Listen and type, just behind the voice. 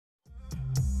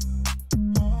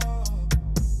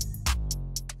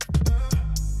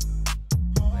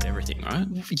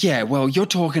right? Yeah, well, you're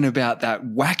talking about that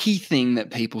wacky thing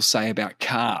that people say about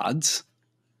cards,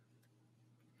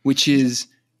 which is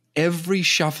every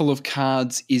shuffle of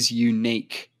cards is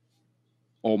unique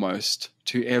almost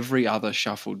to every other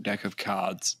shuffled deck of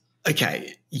cards.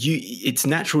 Okay, it's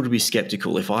natural to be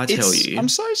skeptical if I tell you. I'm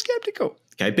so skeptical.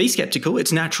 Okay, be skeptical.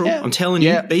 It's natural. Yeah. I'm telling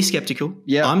you, be skeptical.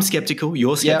 Yeah. I'm skeptical.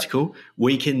 You're skeptical.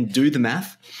 We can do the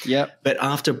math. Yep. But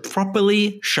after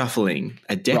properly shuffling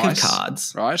a deck of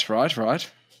cards,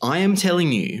 right. I am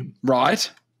telling you,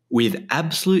 with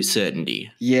absolute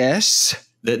certainty, yes,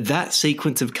 that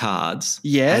sequence of cards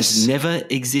has never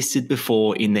existed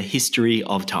before in the history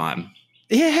of time.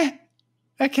 Yeah.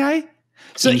 Okay.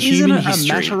 So isn't it a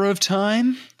matter of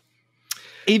time?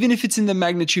 Even if it's in the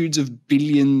magnitudes of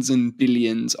billions and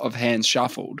billions of hands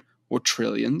shuffled or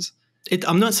trillions.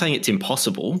 I'm not saying it's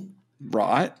impossible.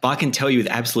 Right. But I can tell you with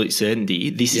absolute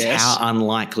certainty, this is how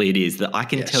unlikely it is, that I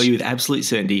can tell you with absolute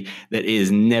certainty that it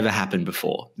has never happened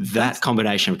before. That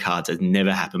combination of cards has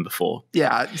never happened before.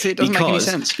 Yeah. See, it doesn't make any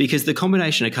sense. Because the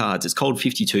combination of cards is called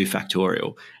 52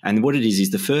 factorial. And what it is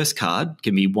the first card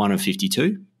can be 1 of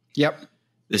 52. Yep.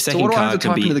 The second so what do I have card to can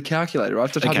type be into the calculator? I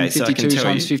have to type in 52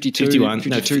 times 52, 51,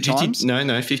 52 times?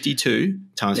 No, 52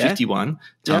 times 51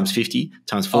 times 50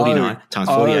 times 49 times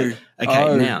 48.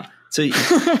 Now, so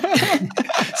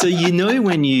so you know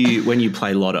when you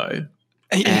play lotto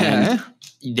and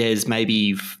there's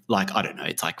maybe like, I don't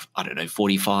know,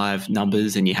 45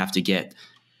 numbers and you have to get,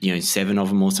 7 of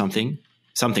them or something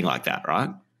like that,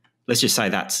 right? Let's just say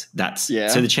that's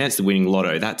so the chance of winning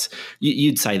lotto,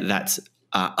 you'd say that's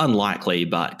unlikely,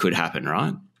 but could happen,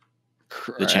 right?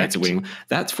 Correct. The chance of winning.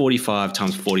 That's 45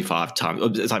 times 45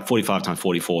 times. It's like 45 times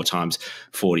 44 times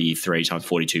 43 times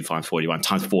 42 times 41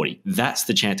 times 40. That's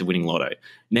the chance of winning lotto.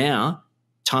 Now,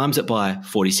 times it by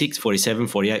 46, 47,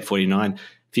 48, 49,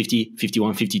 50,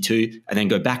 51, 52, and then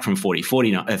go back from 40,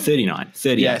 49, 39,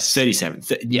 38, 37.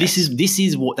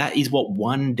 That is what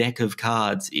one deck of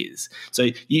cards is. So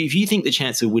if you think the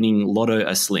chance of winning lotto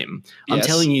are slim, I'm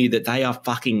telling you that they are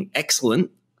fucking excellent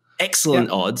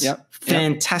odds,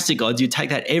 fantastic odds. You take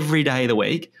that every day of the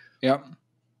week. Yep.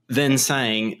 Then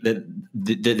saying that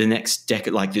the next deck,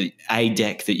 like a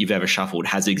deck that you've ever shuffled,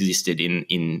 has existed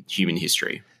in human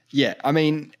history. Yeah, I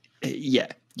mean,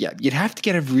 you'd have to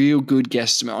get a real good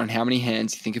guesstimate on how many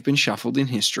hands you think have been shuffled in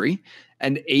history.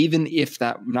 And even if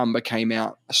that number came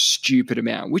out a stupid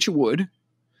amount, which it would,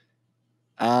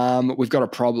 we've got a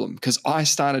problem, because I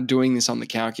started doing this on the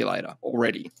calculator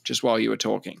already just while you were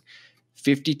talking.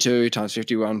 52 times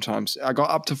 51 times, I got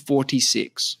up to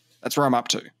 46. That's where I'm up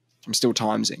to. I'm still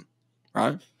timesing,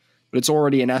 right? But it's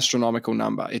already an astronomical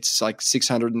number. It's like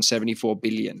 674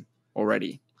 billion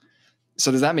already.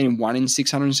 So does that mean 1 in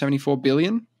 674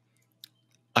 billion?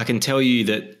 I can tell you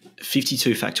that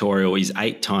 52 factorial is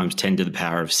 8 times 10 to the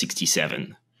power of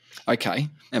 67. Okay.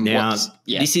 And now,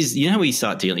 this is, how we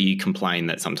start dealing, you complain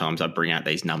that sometimes I bring out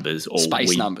these numbers. Or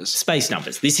space numbers. Space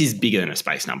numbers. This is bigger than a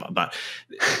space number. But,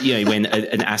 when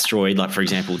an asteroid, like, for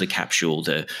example, the capsule,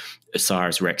 the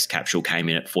OSIRIS-REx capsule came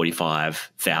in at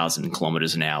 45,000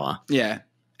 kilometers an hour. Yeah.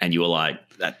 And you were like,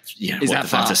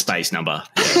 that's a space number.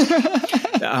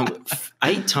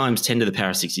 8 times 10 to the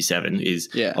power of 67 is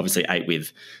obviously 8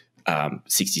 with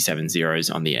 67 zeros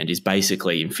on the end, is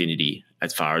basically infinity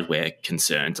as far as we're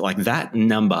concerned. Like, that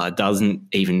number doesn't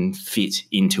even fit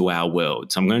into our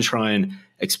world. So I'm going to try and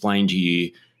explain to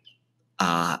you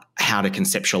how to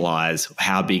conceptualize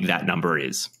how big that number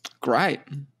is. Great.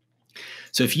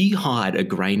 So if you hide a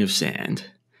grain of sand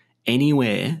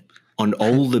anywhere on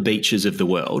all the beaches of the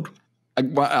world.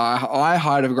 I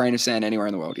hide a grain of sand anywhere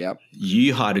in the world, yep.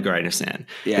 You hide a grain of sand.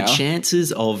 Yeah. The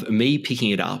chances of me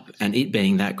picking it up and it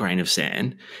being that grain of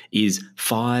sand is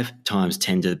 5 times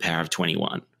 10 to the power of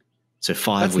 21. So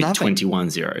 5 that's with nothing. 21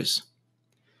 zeros.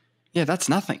 Yeah, that's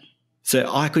nothing. So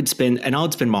I'd spend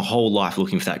my whole life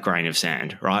looking for that grain of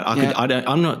sand, right?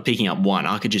 I'm not picking up one.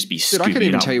 I could just be scooping it up. I could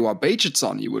even tell you what beach it's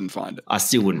on. You wouldn't find it. I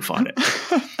still wouldn't find it.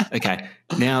 Okay.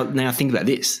 Now think about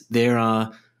this. There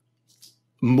are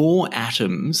more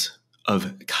atoms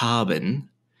of carbon.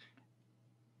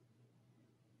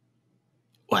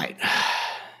 Wait.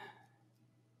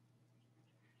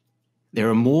 There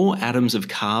are more atoms of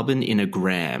carbon in a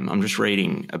gram. I'm just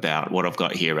reading about what I've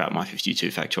got here about my 52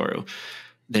 factorial.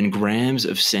 Than grams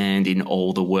of sand in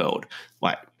all the world.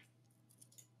 Wait.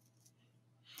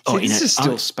 This is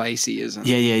still spacey, isn't it?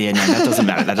 Yeah. No, that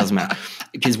doesn't matter.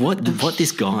 Because what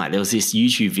this guy, there was this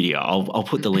YouTube video. I'll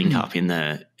put the link up in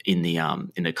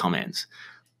the comments.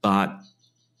 But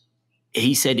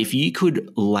he said if you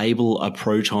could label a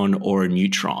proton or a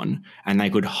neutron and they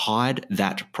could hide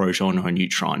that proton or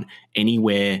neutron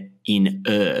anywhere in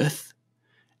Earth,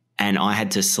 and I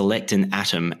had to select an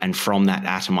atom, and from that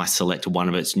atom I select one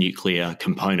of its nuclear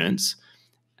components,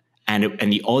 and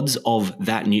the odds of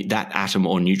that atom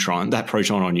or neutron, that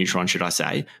proton or neutron, should I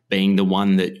say, being the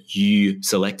one that you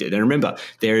selected. And remember,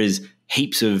 there is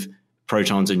heaps of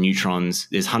protons and neutrons.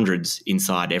 There's hundreds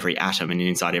inside every atom, and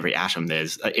inside every atom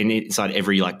inside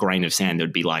every like grain of sand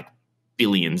there'd be like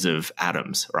billions of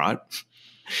atoms, right?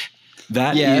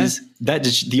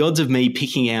 The odds of me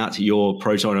picking out your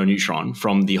proton or neutron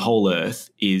from the whole Earth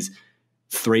is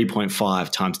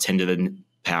 3.5 times 10 to the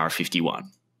power of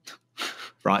 51.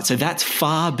 Right? So that's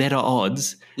far better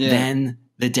odds than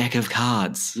the deck of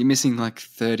cards. You're missing like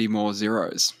 30 more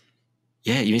zeros.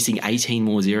 Yeah, you're missing 18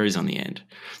 more zeros on the end.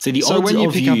 So when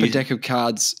you pick up a deck of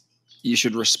cards, you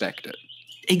should respect it.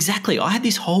 Exactly. I had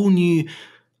this whole new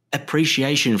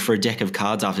appreciation for a deck of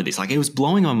cards after this. Like, it was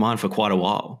blowing my mind for quite a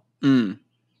while.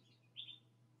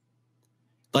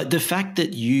 Like, the fact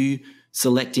that you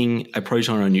selecting a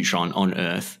proton or a neutron on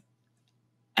Earth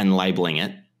and labeling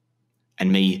it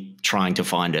and me trying to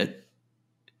find it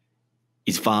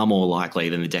is far more likely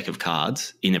than the deck of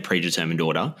cards in a predetermined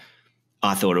order.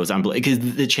 I thought it was unbelievable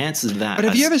because the chances of that. But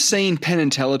have you ever seen Penn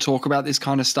and Teller talk about this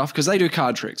kind of stuff? Because they do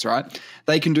card tricks, right?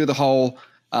 They can do the whole,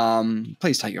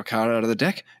 please take your card out of the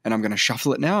deck and I'm going to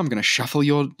shuffle it now. I'm going to shuffle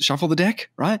the deck,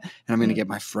 right? And I'm going to get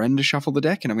my friend to shuffle the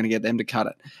deck and I'm going to get them to cut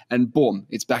it. And boom,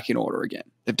 it's back in order again.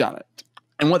 They've done it.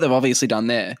 And what they've obviously done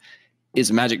there is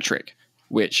a magic trick,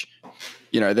 which,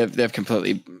 they've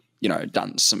completely,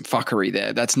 done some fuckery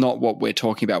there. That's not what we're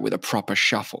talking about with a proper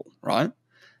shuffle, right?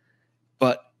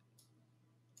 But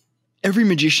every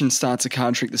magician starts a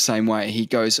card trick the same way. He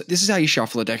goes, this is how you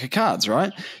shuffle a deck of cards,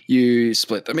 right? You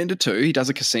split them into two. He does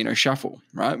a casino shuffle,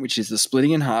 right? Which is the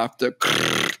splitting in half, the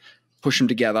push them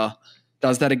together,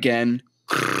 does that again.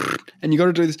 And you got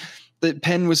to do this. The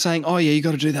Penn was saying, oh yeah, you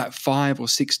got to do that 5 or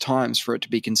 6 times for it to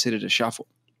be considered a shuffle.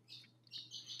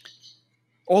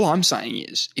 All I'm saying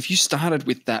is if you started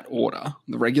with that order,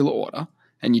 the regular order,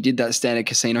 and you did that standard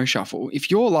casino shuffle, if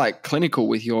you're like clinical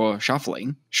with your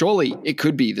shuffling, surely it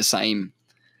could be the same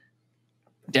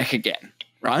deck again,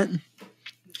 right?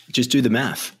 Just do the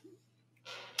math.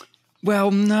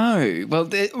 Well, no. Well,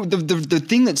 the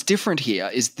thing that's different here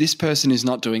is this person is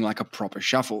not doing like a proper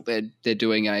shuffle. They're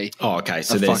doing a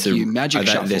So fuck you magic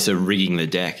shuffle. They're so rigging the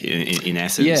deck in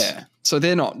essence. Yeah. So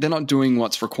they're not doing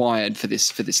what's required for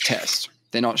this test.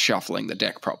 They're not shuffling the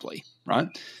deck properly, right?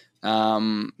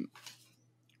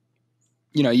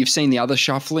 You've seen the other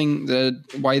shuffling. The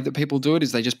way that people do it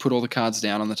is they just put all the cards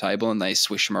down on the table and they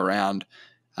swish them around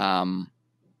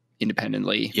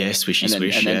independently. Yeah, swishy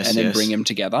swish. And then bring them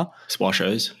together.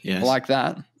 Swashos, yes. I like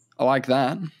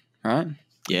that, right?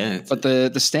 Yeah. But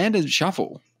the standard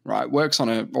shuffle, right, works on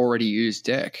an already used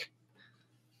deck.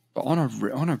 But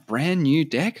on a brand new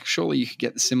deck, surely you could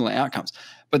get the similar outcomes.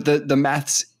 But the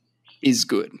maths is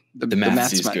good. The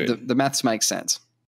maths is good. The maths make sense.